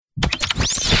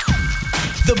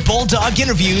Bulldog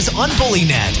Interviews on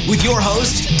BullyNet with your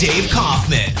host, Dave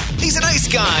Kaufman. He's a nice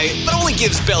guy, but only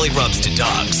gives belly rubs to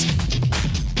dogs.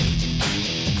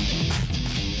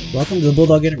 Welcome to the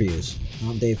Bulldog Interviews.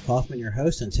 I'm Dave Kaufman, your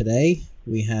host, and today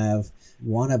we have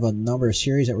one of a number of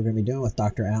series that we're going to be doing with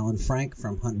Dr. Allan Frank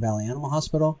from Hunt Valley Animal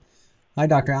Hospital. Hi,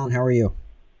 Dr. Allan. How are you?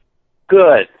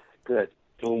 Good.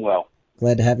 Doing well.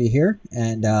 Glad to have you here.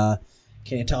 And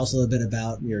can you tell us a little bit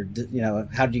about your,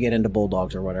 how did you get into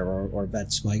Bulldogs or whatever, or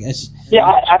vets, I guess? Yeah,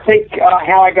 I think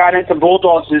how I got into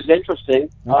Bulldogs is interesting.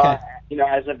 Okay.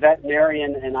 As a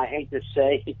veterinarian, and I hate to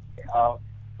say,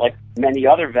 like many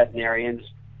other veterinarians,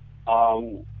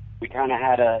 we kind of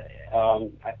had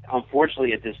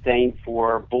unfortunately, a disdain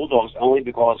for Bulldogs only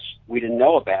because we didn't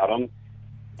know about them.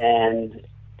 And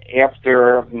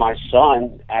after my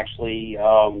son actually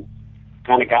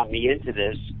kind of got me into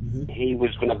this, he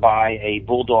was going to buy a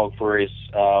Bulldog for his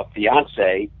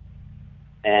fiance,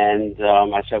 and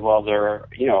I said, well, they're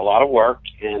a lot of work,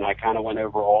 and I kind of went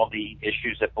over all the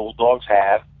issues that Bulldogs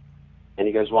have, and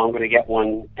he goes, well, I'm going to get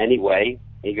one anyway.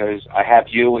 He goes, I have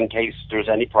you in case there's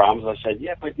any problems. I said,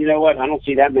 yeah, but you know what? I don't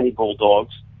see that many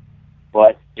Bulldogs,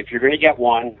 but if you're going to get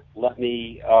one, let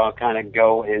me kind of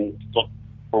go and look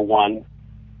for one.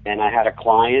 And I had a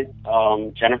client,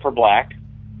 Jennifer Black,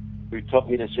 who took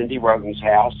me to Cindy Roten's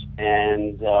house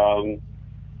and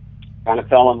kind of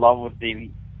fell in love with the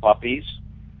puppies,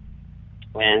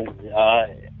 and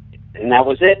that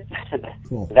was it.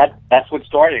 Cool. That's what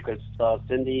started, because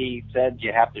Cindy said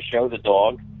you have to show the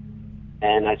dog,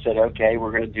 and I said, okay,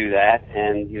 we're going to do that,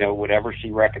 and whatever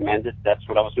she recommended, that's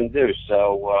what I was going to do.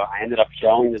 So I ended up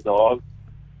showing the dog,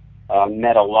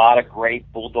 met a lot of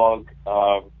great Bulldog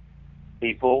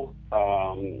people,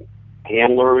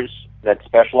 handlers that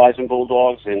specialize in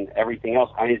Bulldogs and everything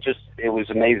else. I mean, it was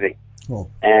amazing.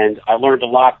 Cool. And I learned a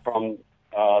lot from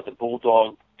the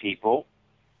Bulldog people.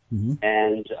 Mm-hmm.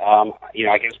 And,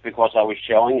 I guess because I was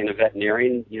showing and a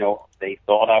veterinarian, they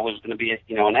thought I was going to be,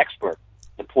 an expert.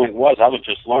 The point was I was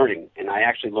just learning, and I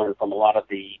actually learned from a lot of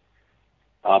the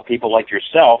people like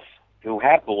yourself who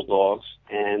have Bulldogs.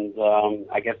 And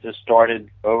I guess this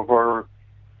started over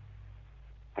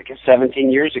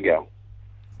 17 years ago.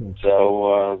 Cool.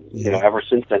 So, ever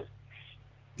since then,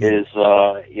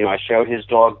 I showed his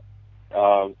dog,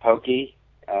 Pokey,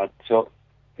 to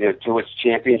its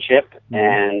championship,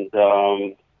 and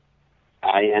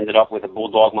I ended up with a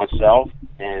Bulldog myself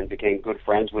and became good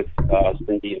friends with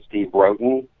Cindy and Steve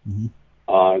Roten.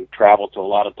 Mm-hmm. Traveled to a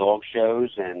lot of dog shows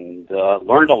and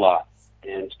learned a lot,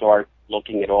 and started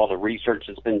looking at all the research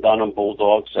that's been done on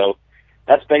Bulldogs. So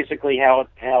that's basically how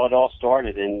it all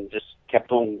started, and just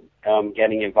kept on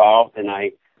getting involved. And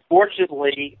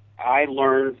fortunately, I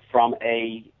learned from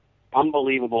a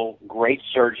unbelievable great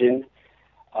surgeon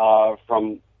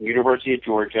from University of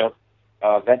Georgia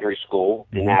Veterinary School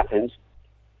in Athens,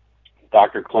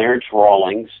 Dr. Clarence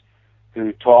Rawlings,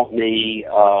 who taught me.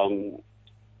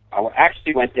 I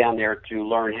actually went down there to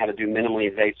learn how to do minimally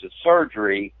invasive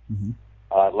surgery. Mm-hmm.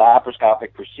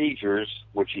 Laparoscopic procedures,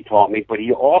 which he taught me, but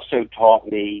he also taught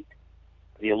me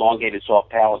the elongated soft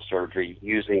palate surgery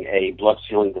using a blood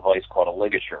sealing device called a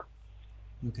ligature.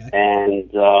 Okay.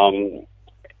 And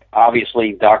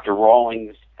obviously, Dr.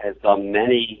 Rawlings has done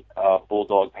many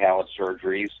Bulldog palate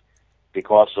surgeries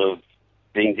because of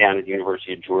being down at the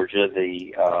University of Georgia,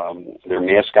 their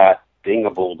mascot being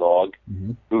a Bulldog,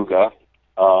 Mm-hmm. Booga.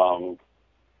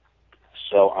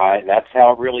 So that's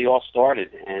how it really all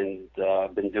started, and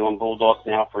I've been doing Bulldogs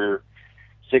now for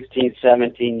 16,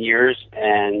 17 years,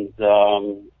 and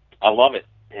I love it,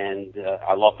 and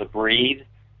I love the breed.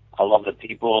 I love the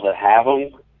people that have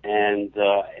them, and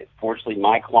fortunately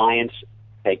my clients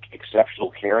take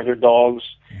exceptional care of their dogs,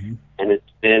 Mm-hmm. and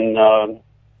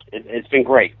it's been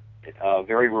great,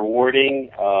 very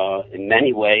rewarding in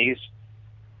many ways,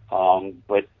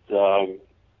 but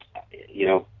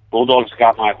Bulldogs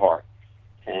got my heart.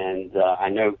 And I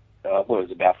know, what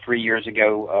was it, about 3 years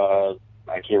ago,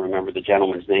 I can't remember the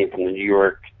gentleman's name from the New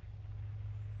York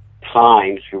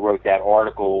Times who wrote that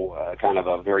article, kind of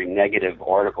a very negative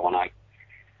article, and I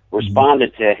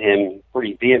responded to him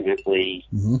pretty vehemently,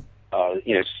 Mm-hmm.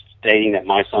 Stating that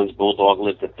my son's Bulldog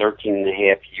lived to 13 and a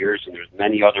half years, and there's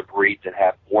many other breeds that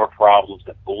have more problems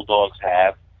that Bulldogs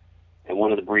have. And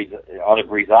one of the other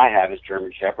breeds I have is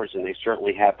German Shepherds, and they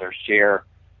certainly have their share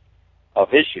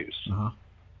of issues. Uh-huh.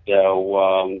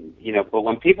 So, but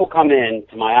when people come in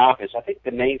to my office, I think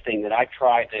the main thing that I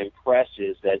try to impress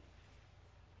is that,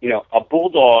 a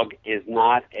Bulldog is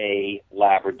not a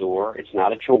Labrador. It's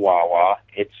not a Chihuahua.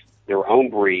 It's their own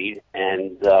breed,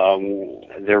 and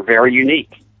they're very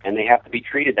unique, and they have to be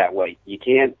treated that way. You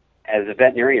can't as a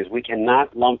veterinarians, we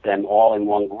cannot lump them all in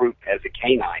one group as a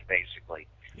canine, basically.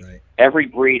 Right. Every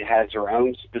breed has their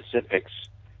own specifics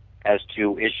as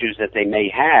to issues that they may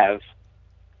have,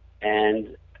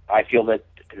 and I feel that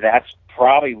that's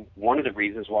probably one of the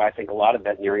reasons why I think a lot of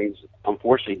veterinarians,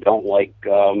 unfortunately, don't like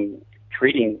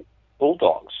treating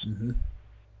bulldogs. Mm-hmm.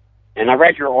 And I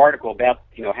read your article about,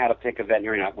 how to pick a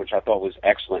veterinarian, which I thought was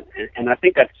excellent. And I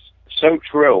think that's so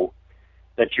true,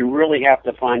 that you really have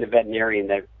to find a veterinarian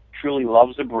that truly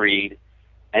loves the breed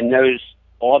and knows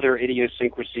all their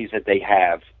idiosyncrasies that they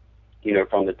have,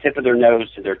 from the tip of their nose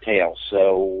to their tail.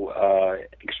 So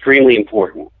extremely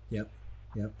important.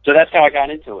 Yep. So that's how I got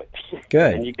into it.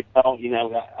 Good. And you can tell,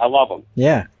 I love them.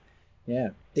 Yeah.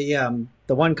 The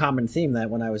one common theme that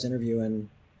when I was interviewing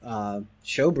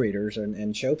show breeders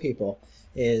and show people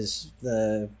is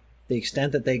the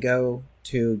extent that they go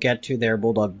to get to their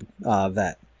bulldog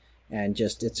vet, and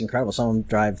just it's incredible. Some of them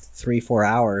drive 3-4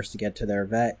 hours to get to their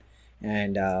vet,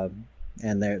 and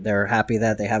they're happy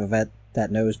that they have a vet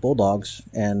that knows bulldogs,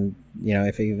 and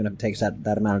if it takes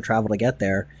that amount of travel to get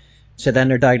there, so then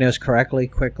they're diagnosed correctly,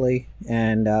 quickly,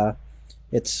 and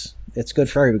it's good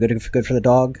for everybody. Good for the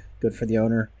dog, good for the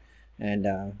owner, and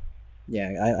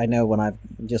I know when I've,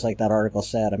 just like that article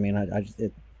said, I mean,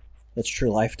 it's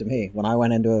true life to me. When I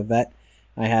went into a vet,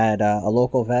 I had a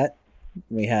local vet.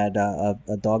 We had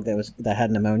a dog that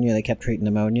had pneumonia. They kept treating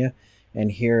pneumonia,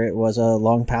 and here it was a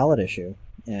lung palate issue,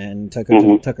 and took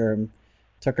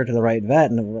her to the right vet,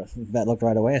 and the vet looked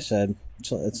right away and said,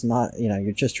 so it's not,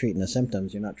 you're just treating the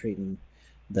symptoms, you're not treating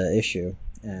the issue,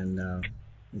 and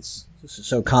it's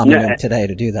so common today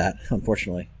to do that,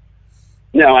 unfortunately.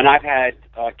 No, and I've had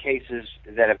cases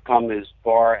that have come as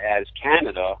far as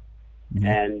Canada, mm-hmm.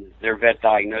 and their vet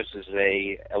diagnoses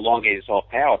a elongated soft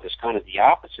palate is kind of the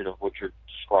opposite of what you're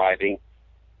describing,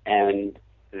 and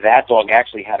that dog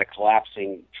actually had a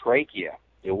collapsing trachea.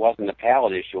 It wasn't a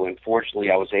palate issue.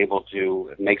 Unfortunately, I was able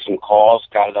to make some calls,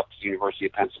 got it up to the University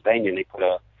of Pennsylvania, and they put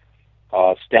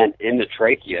a stent in the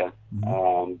trachea,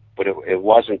 mm-hmm. But it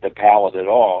wasn't the palate at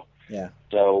all. Yeah.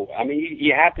 So, I mean,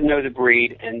 you have to know the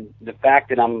breed, and the fact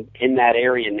that I'm in that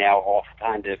area now, off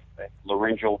kind of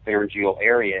laryngeal, pharyngeal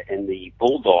area in the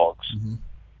bulldogs, mm-hmm.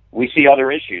 we see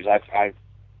other issues. I've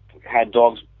had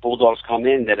bulldogs come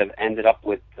in that have ended up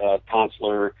with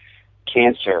tonsillar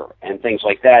cancer and things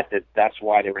like that's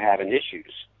why they were having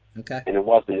issues. Okay. And it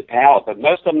wasn't the palate, but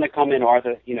most of them that come in are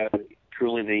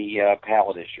truly the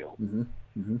palate issue. Mm-hmm.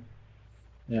 Mm-hmm.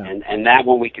 Yeah. And that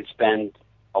one we could spend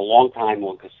a long time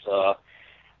on, because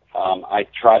I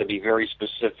try to be very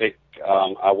specific.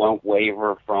 I won't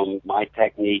waver from my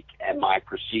technique and my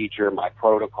procedure. My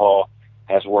protocol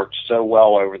has worked so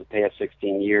well over the past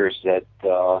 16 years that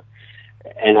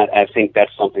and I think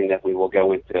that's something that we will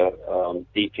go into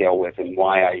detail with, and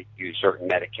why I use certain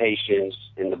medications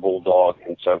in the bulldog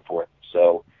and so forth.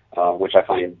 So, which I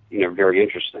find very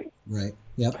interesting. Right.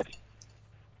 Yep.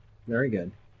 Very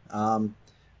good.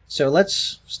 So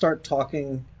let's start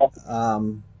talking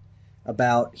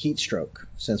about heat stroke,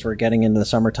 since we're getting into the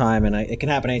summertime, and it can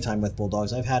happen anytime with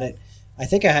bulldogs. I've had it. I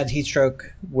think I had heat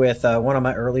stroke with one of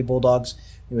my early bulldogs.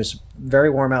 It was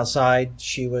very warm outside.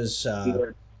 She was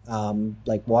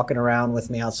like walking around with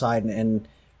me outside, and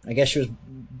I guess she was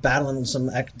battling some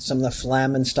of the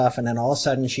phlegm and stuff, and then all of a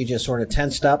sudden she just sort of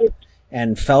tensed up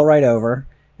and fell right over.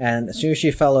 And as soon as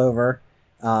she fell over,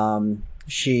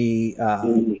 she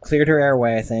cleared her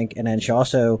airway, I think, and then she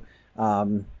also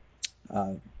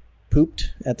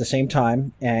pooped at the same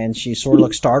time, and she sort of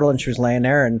looked startled, and she was laying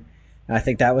there, and I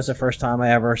think that was the first time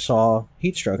I ever saw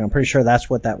heat stroke. I'm pretty sure that's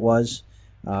what that was,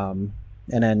 and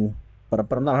then. But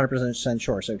I'm not 100%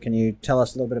 sure. So can you tell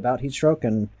us a little bit about heat stroke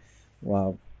and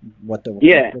what to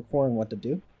look for and what to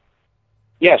do?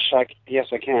 Yes, I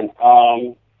can.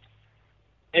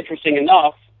 Interesting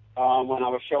enough, when I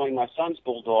was showing my son's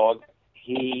bulldog,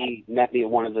 he met me at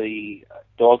one of the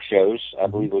dog shows. I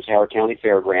believe it was Howard County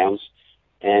Fairgrounds,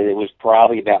 and it was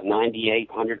probably about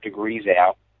 100 degrees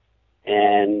out.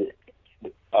 And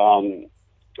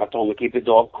I told him to keep the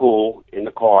dog cool in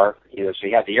the car, so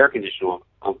he had the air conditioner on.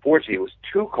 Unfortunately, it was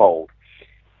too cold.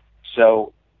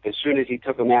 So as soon as he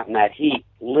took him out in that heat,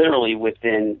 literally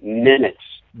within minutes,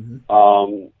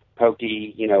 mm-hmm.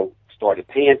 Pokey, started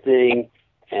panting,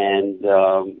 and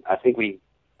I think we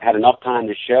had enough time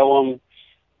to show him.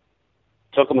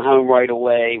 Took him home right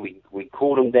away. We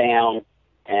cooled him down,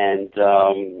 and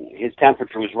his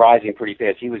temperature was rising pretty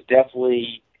fast. He was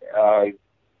definitely,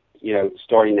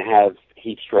 starting to have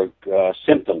heat stroke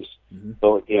symptoms. Mm-hmm.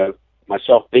 So,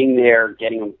 myself being there,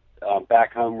 getting him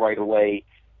back home right away,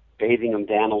 bathing him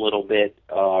down a little bit,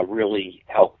 really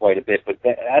helped quite a bit. But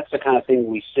that's the kind of thing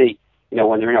we see.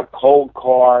 when they're in a cold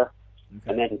car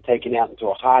and then taken out into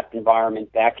a hot environment,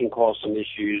 that can cause some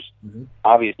issues.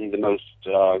 Obviously, the most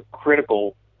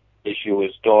critical issue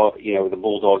is the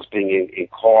Bulldogs being in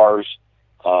cars.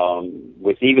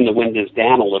 With even the windows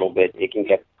down a little bit, it can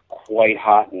get quite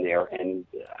hot in there. And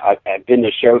I've been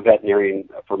the show veterinarian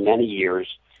for many years,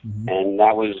 and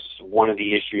that was one of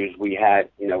the issues we had.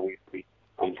 We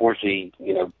unfortunately,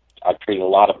 I treated a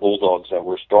lot of Bulldogs that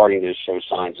were starting to show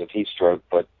signs of heat stroke,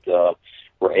 but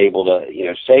were able to,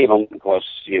 save them because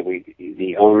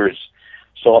the owners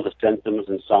saw the symptoms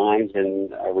and signs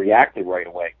and reacted right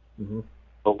away.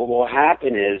 But what will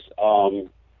happen is,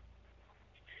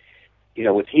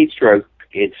 with heat stroke,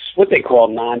 it's what they call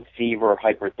non-fever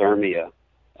hyperthermia.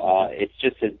 It's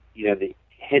just that,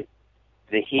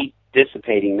 the heat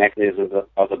dissipating mechanism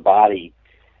of the body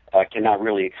cannot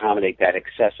really accommodate that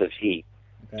excessive heat.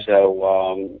 Okay.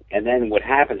 So, and then what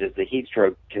happens is the heat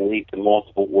stroke can lead to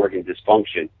multiple organ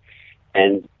dysfunction.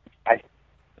 And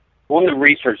one of the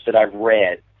research that I've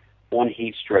read on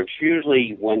heat strokes,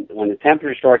 usually when the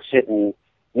temperature starts hitting,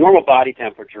 normal body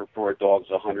temperature for a dog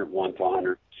is 101 to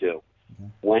 102.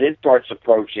 When it starts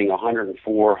approaching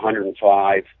 104,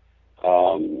 105,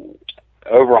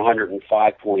 over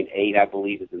 105.8, I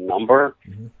believe is the number,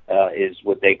 is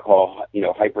what they call,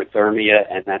 hyperthermia,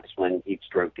 and that's when heat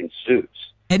stroke ensues.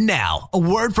 And now, a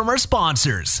word from our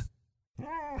sponsors.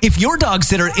 If your dog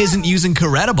sitter isn't using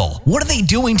Coredible, what are they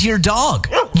doing to your dog?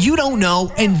 You don't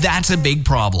know, and that's a big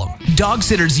problem. Dog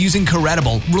sitters using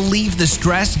Coredible relieve the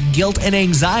stress, guilt, and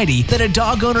anxiety that a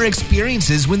dog owner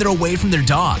experiences when they're away from their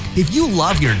dog. If you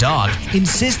love your dog,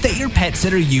 insist that your pet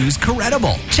sitter use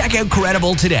Coredible. Check out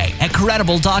Coredible today at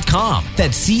Coredible.com.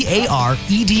 That's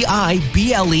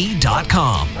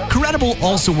CAREDIBLE.com. Coredible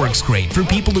also works great for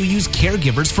people who use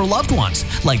caregivers for loved ones,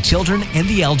 like children and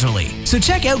the elderly. So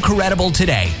check out Coredible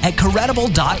today at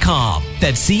Coredible.com.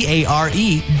 That's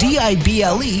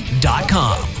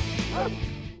CAREDIBLE.com.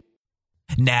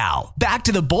 Now, back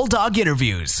to the Bulldog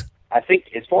interviews. I think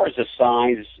as far as the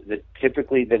signs that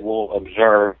typically that we'll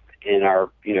observe in our,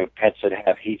 pets that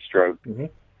have heat stroke, is,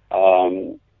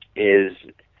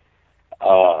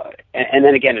 and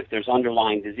then again, if there's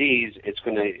underlying disease, it's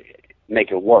going to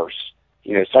make it worse.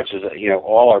 Such as,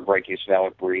 all our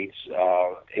brachiocephalic breeds,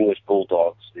 English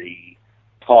Bulldogs, the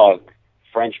Pug,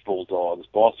 French Bulldogs,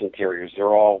 Boston Terriers,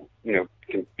 they're all,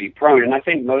 can be prone. And I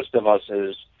think most of us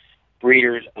as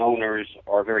breeders, owners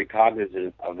are very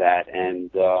cognizant of that. And,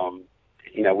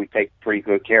 we take pretty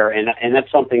good care. And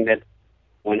that's something that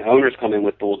when owners come in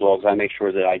with Bulldogs, I make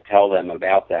sure that I tell them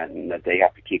about that and that they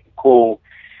have to keep it cool.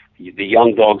 The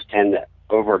young dogs tend to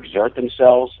overexert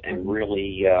themselves and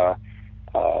really, are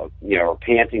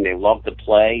panting. They love to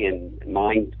play, and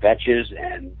mine fetches,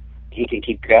 and he can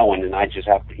keep going. And I just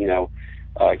have to,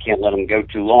 I can't let him go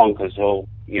too long because he'll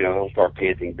start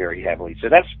panting very heavily. So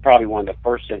that's probably one of the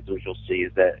first symptoms you'll see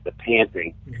is that the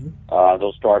panting.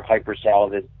 They'll start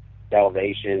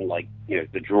hypersalivation, like,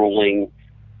 the drooling,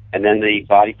 and then the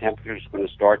body temperature is going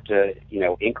to start to,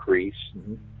 increase,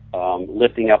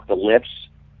 lifting up the lips.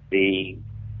 The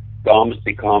gums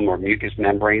become, or mucous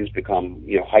membranes become,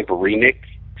 hyperemic,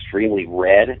 extremely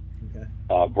red,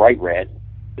 bright red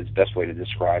is the best way to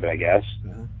describe it, I guess.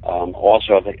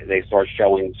 Also, they start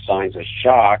showing signs of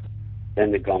shock,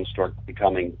 then the gums start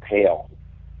becoming pale.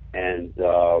 And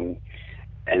then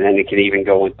it can even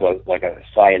go into like a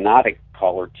cyanotic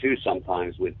color too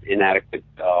sometimes with inadequate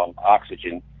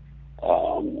oxygen,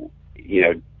 to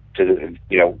the,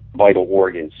 vital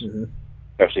organs,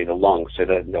 especially the lungs. So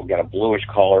they'll get a bluish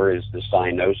color is the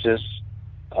cyanosis.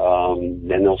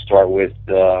 Then they'll start with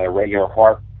irregular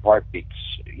heartbeats,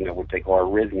 what they call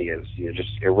arrhythmias,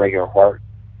 just irregular heart.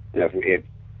 If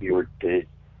you were to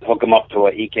hook them up to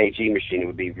an EKG machine, it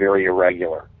would be very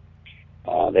irregular.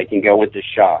 They can go into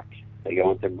shock. They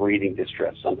go into breathing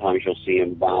distress. Sometimes you'll see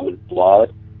them vomit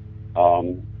blood.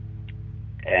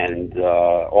 And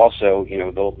also,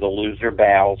 they'll lose their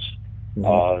bowels.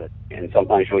 And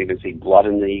sometimes you'll even see blood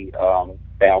in the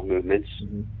bowel movements.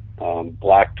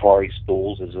 Black tarry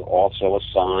stools is also a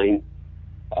sign.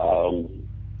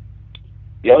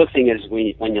 The other thing is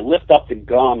when you lift up the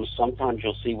gums, sometimes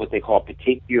you'll see what they call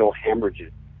petechial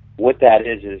hemorrhages. What that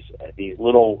is these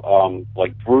little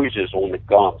like bruises on the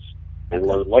gums, and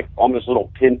like almost little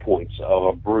pinpoints of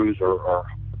a bruise or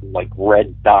like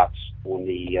red dots on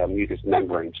the mucous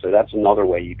membrane. So that's another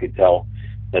way you could tell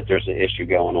that there's an issue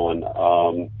going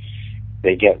on.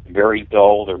 They get very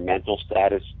dull. Their mental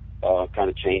status kind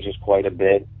of changes quite a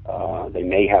bit. They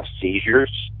may have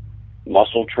seizures,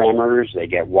 muscle tremors. They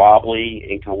get wobbly,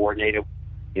 incoordinated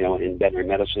In veterinary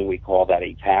medicine, we call that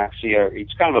ataxia.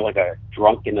 It's kind of like a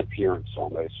drunken appearance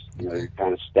almost. You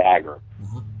kind of stagger.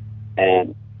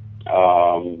 And,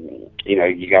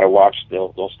 you got to watch.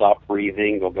 They'll stop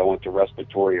breathing. They'll go into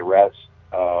respiratory arrest.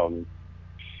 And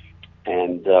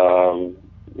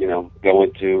go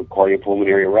into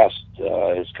cardiopulmonary arrest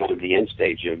is kind of the end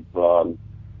stage of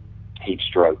heat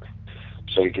stroke.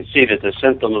 So you can see that the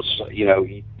symptoms,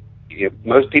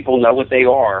 most people know what they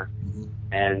are,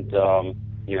 and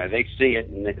they see it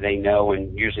and they know.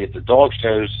 And usually, if the dog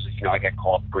shows, I get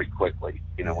called pretty quickly.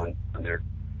 When their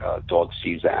dog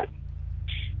sees that.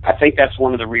 I think that's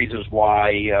one of the reasons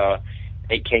why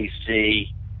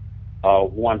AKC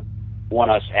want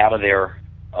us out of there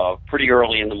pretty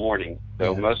early in the morning.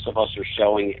 So most of us are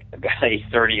showing about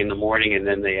 8:30 in the morning, and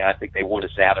then I think they want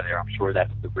us out of there. I'm sure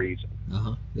that's the reason.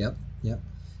 Yep.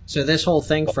 So this whole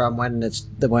thing from when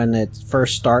it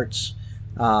first starts,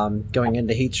 going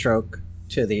into heat stroke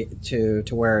to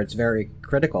where it's very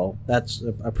critical, that's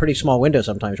a pretty small window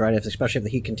sometimes, right? Especially if the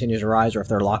heat continues to rise, or if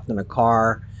they're locked in a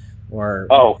car, or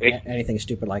anything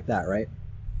stupid like that, right?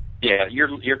 Yeah,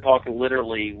 you're talking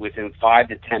literally within 5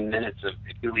 to 10 minutes of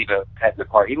if you leave a pet in the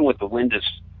car, even with the windows,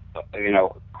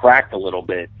 cracked a little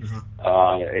bit.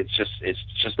 It's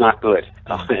just not good.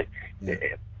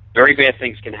 Very bad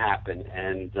things can happen,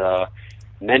 and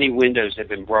many windows have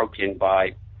been broken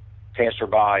by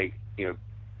passerby,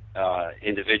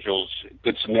 individuals,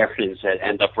 good Samaritans that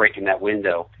end up breaking that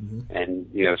window and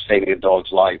saving a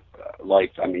dog's life.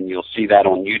 I mean, you'll see that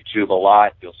on YouTube a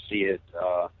lot. You'll see it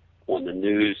on the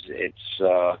news. It's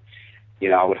I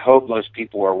would hope most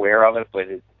people are aware of it, but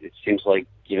it seems like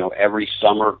every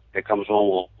summer that comes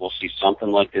on, we'll see something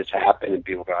like this happen, and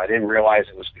people go, "I didn't realize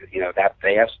it was that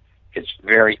fast." It's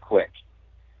very quick.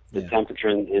 The temperature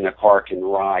in a car can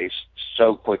rise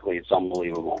so quickly; it's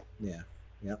unbelievable. Yeah.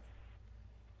 Yep.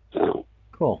 So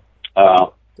cool.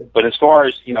 But as far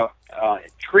as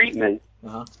treatment,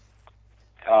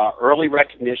 early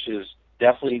recognition is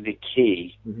definitely the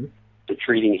key to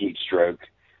treating heat stroke.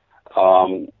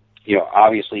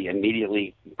 Obviously,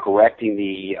 immediately correcting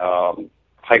the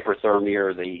hyperthermia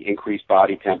or the increased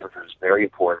body temperature is very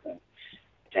important.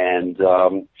 And,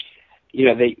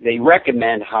 they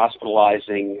recommend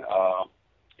hospitalizing,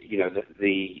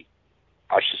 the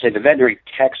veterinary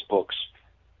textbooks,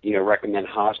 recommend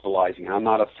hospitalizing. I'm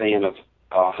not a fan of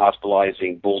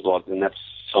hospitalizing bulldogs, and that's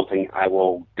something I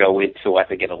will go into, I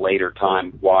think, at a later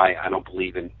time, why I don't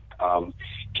believe in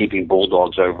keeping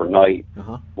bulldogs overnight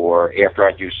or after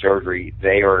I do surgery.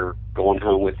 They are going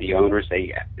home with the owners.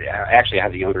 They actually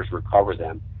have the owners recover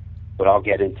them, but I'll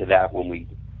get into that when we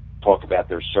talk about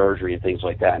their surgery and things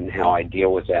like that and how I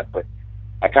deal with that. But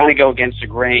I kind of go against the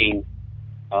grain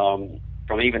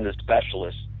from even the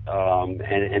specialists,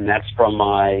 and that's from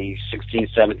my 16,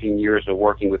 17 years of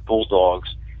working with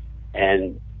bulldogs.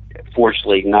 And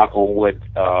fortunately, knock on wood,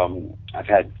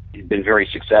 I've been very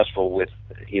successful with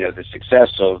the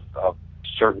success of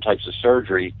certain types of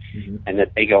surgery, and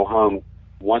that they go home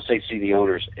once they see the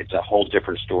owners. It's a whole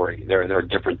different story. They're a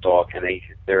different dog, and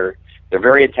they're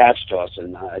very attached to us.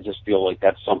 And I just feel like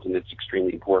that's something that's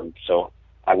extremely important. So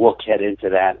I will get into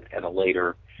that at a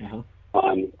later time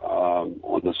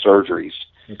on the surgeries.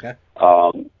 Okay.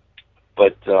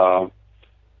 But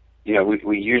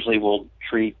we usually will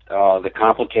treat the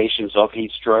complications of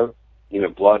heat stroke,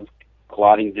 blood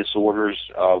clotting disorders,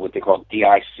 what they call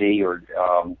DIC, or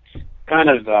kind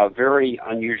of very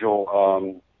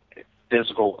unusual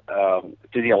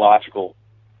physiological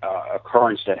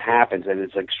occurrence that happens, and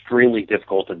it's extremely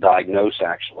difficult to diagnose,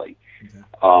 actually.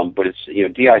 But it's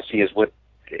DIC is what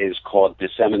is called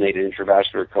disseminated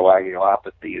intravascular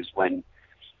coagulopathy, is when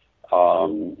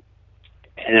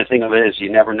and the thing of it is,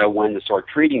 you never know when to start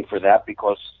treating for that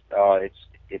because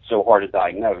it's so hard to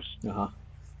diagnose.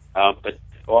 But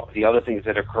the other things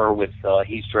that occur with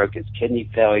heat stroke is kidney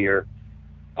failure.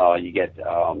 You get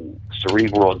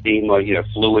cerebral edema.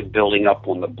 Fluid building up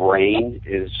on the brain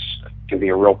can be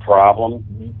a real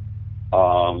problem.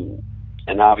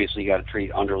 And obviously, you got to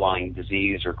treat underlying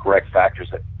disease or correct factors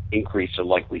that increase the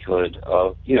likelihood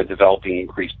of developing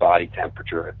increased body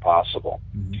temperature if possible.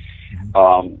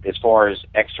 As far as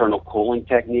external cooling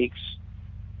techniques,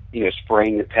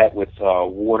 spraying the pet with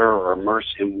water or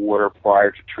immerse in water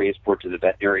prior to transport to the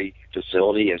veterinary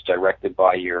facility as directed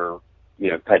by your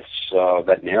pet's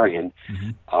veterinarian.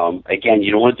 Again,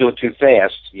 you don't want to do it too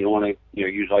fast. You don't want to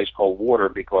use ice cold water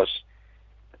because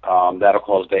that'll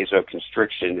cause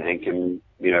vasoconstriction and can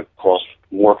cause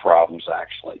more problems,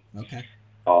 actually. Okay.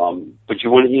 But you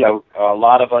want to, a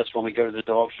lot of us, when we go to the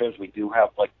dog shows, we do have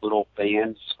like little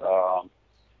fans.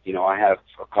 I have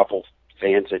a couple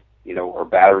fans that are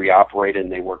battery operated,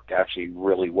 and they work actually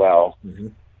really well. Mm-hmm.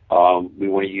 We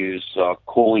want to use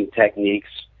cooling techniques,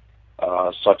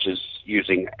 such as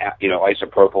using,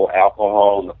 isopropyl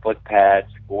alcohol in the foot pads,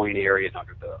 the groin area, and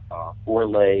under the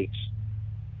forelegs.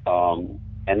 And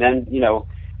then,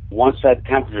 once that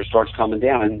temperature starts coming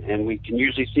down, and we can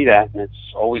usually see that, and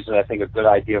it's always, I think, a good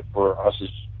idea for us as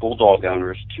Bulldog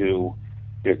owners to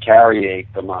carry a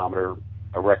thermometer,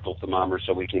 a rectal thermometer,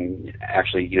 so we can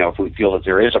actually, if we feel that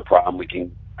there is a problem, we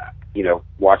can,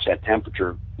 watch that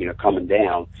temperature, coming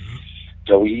down.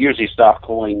 So we usually stop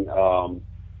cooling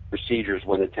procedures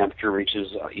when the temperature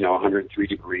reaches, 103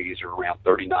 degrees or around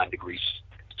 39 degrees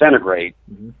centigrade,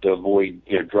 mm-hmm. to avoid,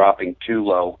 dropping too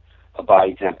low a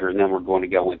body temperature. And then we're going to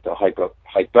go into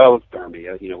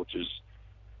hypothermia, which is,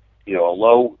 a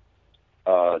low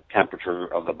temperature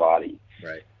of the body.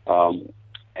 Right.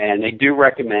 And they do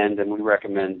recommend, and we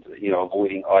recommend,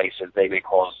 avoiding ice, as they may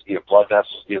cause, blood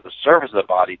vessels, the surface of the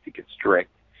body to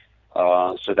constrict.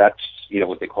 So that's,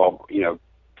 what they call,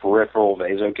 peripheral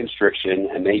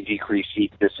vasoconstriction, and may decrease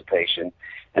heat dissipation.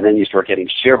 And then you start getting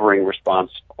shivering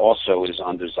response, also is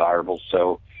undesirable.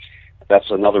 So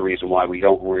that's another reason why we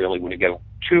don't really want to go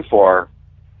too far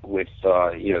with,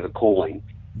 the cooling.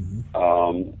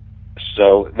 Mm-hmm.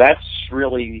 So that's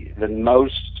really the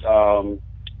most,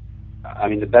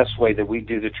 the best way that we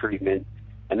do the treatment.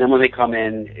 And then when they come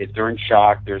in, if they're in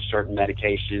shock, there's certain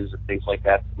medications and things like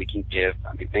that we can give.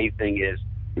 The main thing is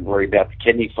we worry about the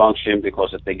kidney function,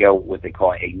 because if they go what they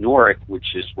call anuric,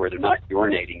 which is where they're not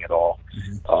urinating at all,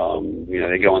 Mm-hmm.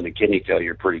 they go into kidney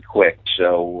failure pretty quick.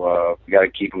 So we got to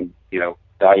keep them,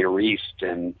 diuresed,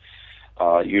 and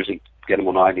usually get them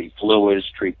on IV fluids,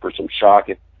 treat for some shock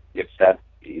if that,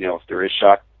 if there is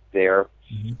shock there.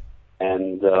 Mm-hmm.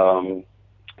 And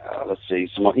let's see,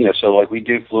 so like we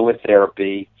do fluid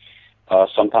therapy.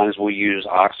 Sometimes we'll use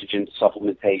oxygen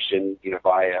supplementation,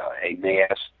 via a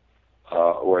mask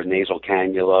or a nasal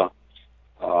cannula.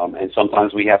 And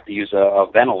sometimes we have to use a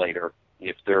ventilator.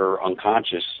 If they're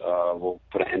unconscious, we'll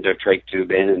put an endotrach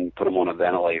tube in and put them on a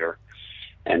ventilator.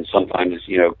 And sometimes,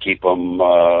 keep them,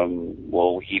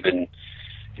 we'll even,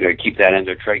 keep that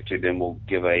endotrach tube in. We'll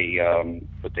give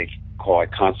what they call a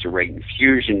constant rate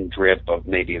infusion drip of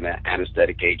maybe an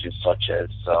anesthetic agent such as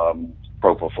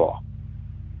propofol.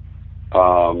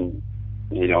 And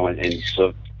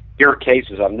so here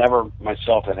cases, I've never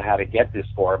myself have had to get this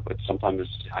far, but sometimes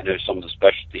I know some of the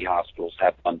specialty hospitals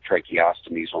have done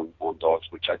tracheostomies on dogs,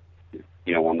 which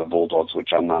on the Bulldogs,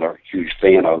 which I'm not a huge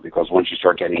fan of, because once you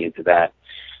start getting into that,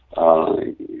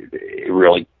 it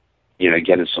really,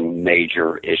 get into some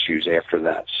major issues after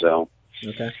that. So,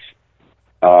 okay.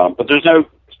 But there's no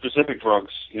specific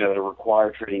drugs, that are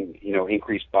required treating,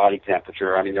 increased body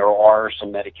temperature. There are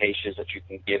some medications that you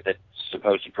can give that's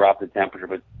supposed to drop the temperature,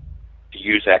 but to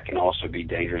use that can also be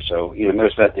dangerous. So,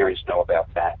 most veterinarians know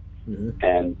about that. Mm-hmm.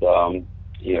 And,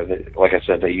 like I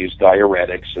said, they use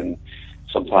diuretics and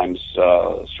sometimes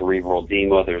cerebral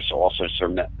edema. There's also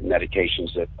some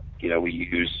medications that, we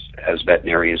use as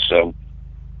veterinarians. So,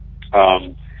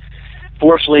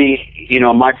 fortunately, in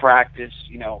my practice,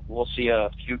 we'll see a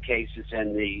few cases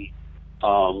in the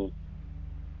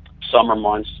summer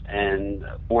months, and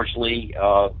fortunately,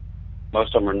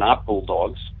 most of them are not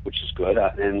Bulldogs, which is good.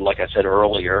 And like I said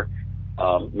earlier,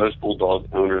 most Bulldog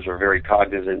owners are very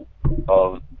cognizant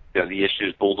of the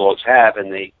issues Bulldogs have,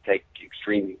 and they take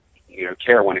extreme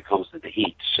care when it comes to the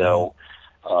heat. So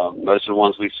most of the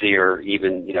ones we see are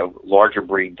even larger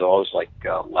breed dogs like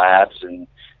labs, and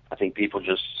I think people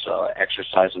just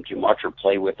exercise them too much or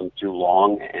play with them too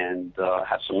long and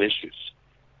have some issues.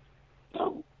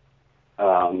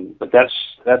 But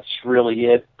that's really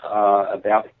it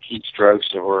about heat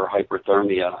strokes or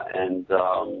hyperthermia. And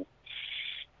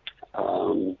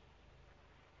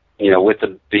with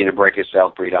being a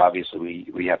Brachycephalic breed, obviously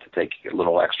we have to take a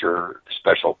little extra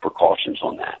special precautions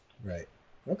on that. Right.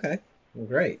 Okay. Well,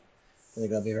 great. I think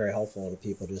that'll be very helpful to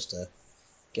people just to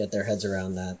get their heads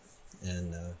around that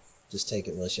and just take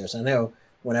it really serious. I know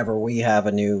whenever we have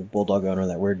a new Bulldog owner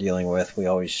that we're dealing with, we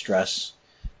always stress,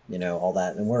 all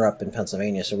that. And we're up in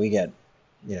Pennsylvania, so we get,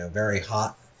 very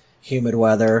hot, humid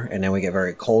weather, and then we get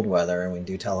very cold weather. And we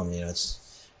do tell them,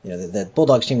 it's, that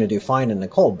Bulldogs seem to do fine in the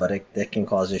cold, but it can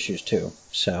cause issues too.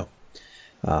 So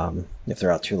if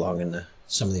they're out too long in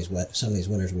some of these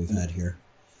winters we've had here.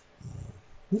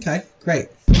 Okay, great.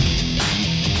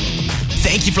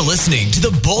 Thank you for listening to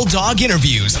the Bulldog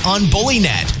Interviews on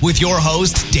BullyNet with your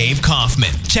host, Dave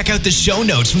Kaufman. Check out the show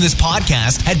notes from this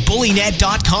podcast at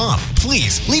bullynet.com.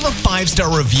 Please leave a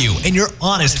 5-star review and your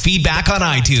honest feedback on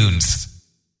iTunes.